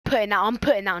putting that on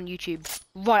YouTube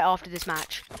right after this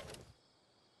match.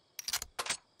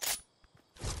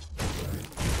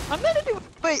 I'm gonna do.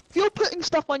 Wait, if you're putting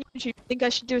stuff on YouTube, I think I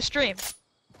should do a stream.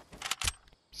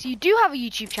 So you do have a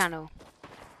YouTube channel?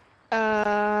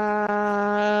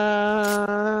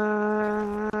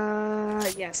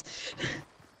 Yes.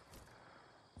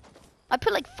 I've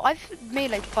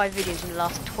made like 5 videos in the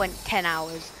last 10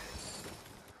 hours.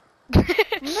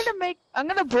 I'm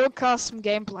gonna broadcast some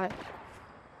gameplay. Do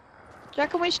you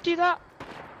reckon we should do that?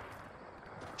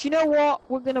 Do you know what?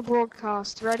 We're gonna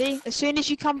broadcast. Ready? As soon as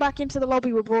you come back into the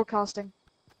lobby, we're broadcasting.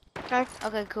 Okay?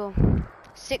 Okay, cool.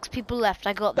 6 people left.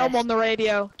 I got this. Dom on the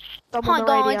radio. Dom Hi on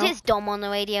the radio. guys, it's Dom on the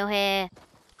radio here.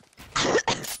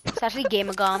 It's actually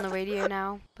Gamer Guy on the radio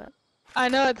now, but I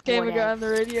know it's Gamer whatever. Guy on the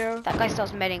radio. That guy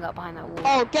starts medding up behind that wall.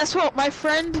 Oh, guess what? My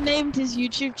friend named his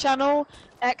YouTube channel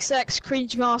XX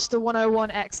Cringemaster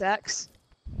 101XX.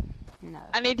 No.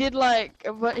 And he did like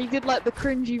the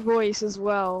cringy voice as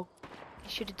well.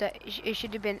 It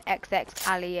should have been XX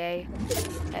Allier.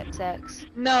 XX.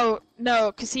 No,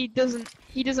 because he doesn't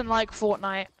like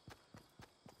Fortnite.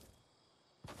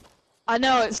 I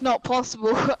know it's not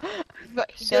possible,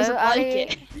 but he doesn't like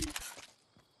it.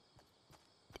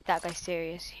 That guy's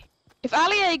serious. If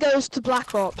Allier goes to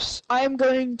Black Ops, I am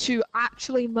going to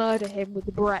actually murder him with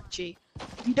the Beretchi.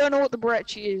 If you don't know what the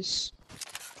Beretchi is,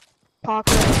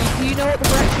 Parker, do you know what the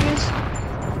Beretchi is?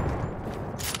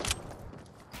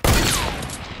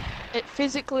 It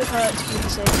physically hurts me to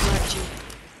say Beretchi.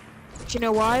 Do you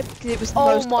know why? Because it was the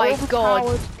most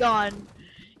overpowered gun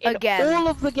in all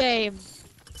of the game.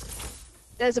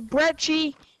 There's a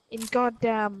Beretchi in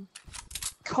goddamn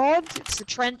COD. It's the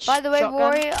trench. By the way, shotgun.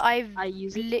 Rory, I've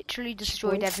literally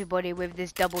destroyed everybody with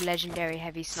this double legendary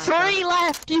heavy sniper. 3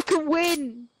 left. You can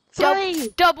win.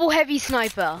 3. Double heavy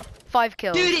sniper. 5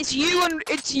 kills. Dude, it's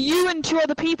you and 2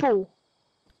 other people.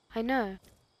 I know.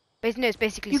 But no, it's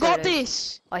basically. You got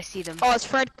this. I see them. Oh, it's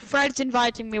Fred. Fred's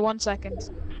inviting me. 1 second.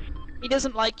 He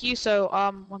doesn't like you, so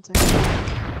 1 second.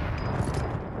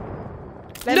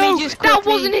 No, that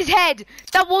wasn't his head.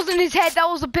 That wasn't his head. That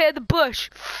was a bit of the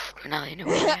bush. Now they know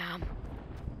where I am.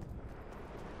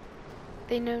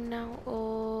 They know now.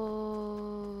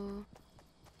 Oh.